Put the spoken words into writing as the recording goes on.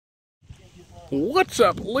What's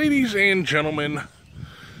up, ladies and gentlemen?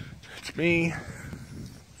 It's me,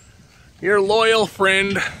 your loyal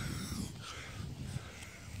friend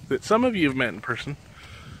that some of you have met in person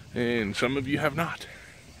and some of you have not.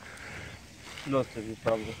 Most of you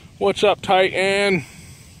probably. What's up, Titan?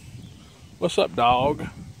 What's up, dog?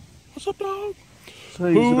 What's up, dog?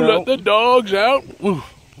 So who let the dogs out? Woof,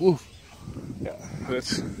 woof. Yeah,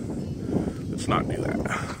 let's not do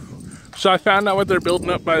that. So I found out what they're building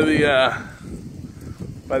up by the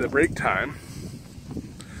break time.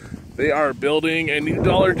 They are building a new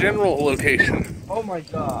Dollar General location. Oh my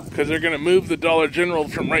god. Because they're going to move the Dollar General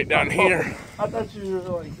from right down here. I thought you were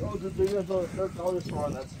like, oh, they're going to build a dollar store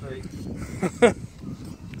on that street.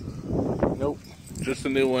 Nope. Just a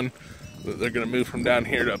new one. They're going to move from down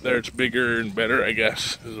here to up there. It's bigger and better, I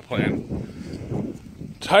guess, is the plan.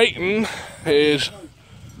 Titan is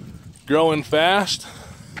growing fast.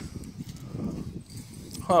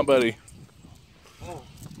 Huh, buddy?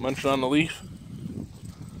 Munching on the leaf.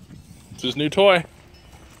 It's his new toy.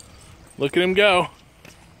 Look at him go.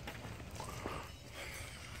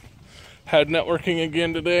 Had networking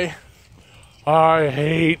again today. I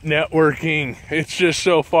hate networking. It's just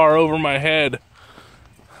so far over my head.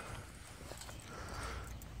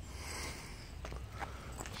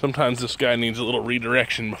 Sometimes this guy needs a little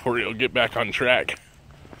redirection before he'll get back on track.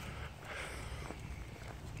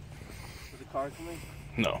 Is the car coming?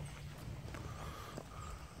 No.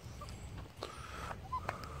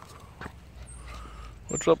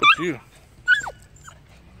 What's up with you?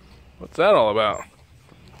 What's that all about?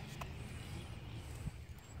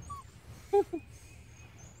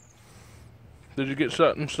 Did you get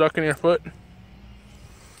something stuck in your foot? Why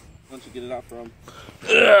don't you get it out for him?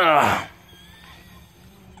 Ugh.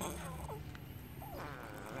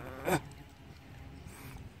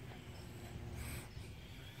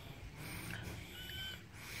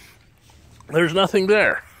 There's nothing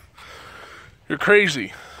there. You're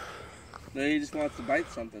crazy. No, he just wants to bite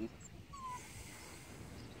something.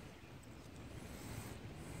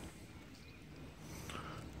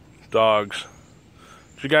 Dogs.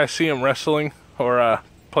 Did you guys see him wrestling or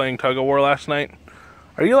playing tug of war last night?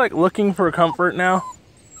 Are you like looking for comfort now?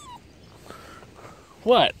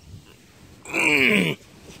 What? He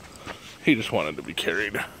just wanted to be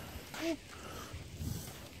carried.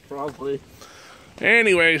 Probably.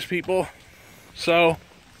 Anyways, people. So,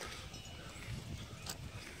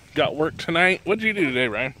 got work tonight. What did you do today,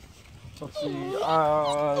 Ryan? Let's see.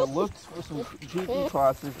 I looked for some GP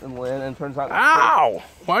classes in Lynn, and turns out. Ow!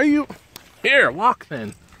 Why are you here? Walk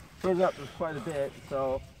then. Turns out there's quite a bit,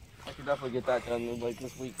 so I could definitely get that done like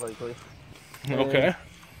this week, likely. Okay.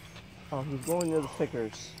 Oh, he's going near the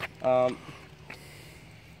stickers. I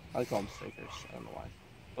call them stickers. I don't know why.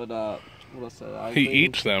 But what else? He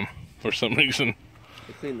eats them for some reason.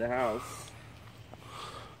 I cleaned the house.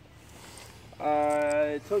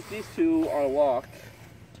 I took these two on a walk.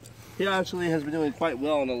 He actually has been doing quite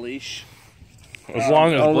well on a leash. As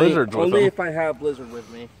long as Blizzard's with him. Only if I have Blizzard with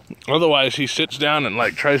me. Otherwise, he sits down and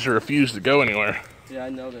like tries to refuse to go anywhere. Yeah, I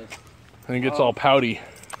noticed. And he gets all pouty.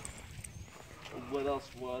 What else?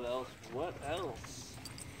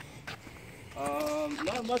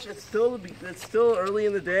 Not much. It's still early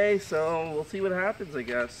in the day, so we'll see what happens, I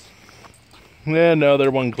guess. Yeah, no,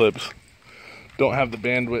 they're one clips. Don't have the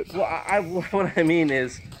bandwidth. Well, what I mean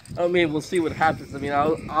is, we'll see what happens. I mean,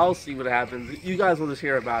 I'll see what happens. You guys will just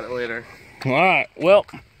hear about it later. All right. Well,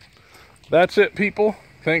 that's it, people.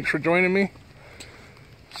 Thanks for joining me.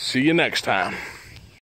 See you next time.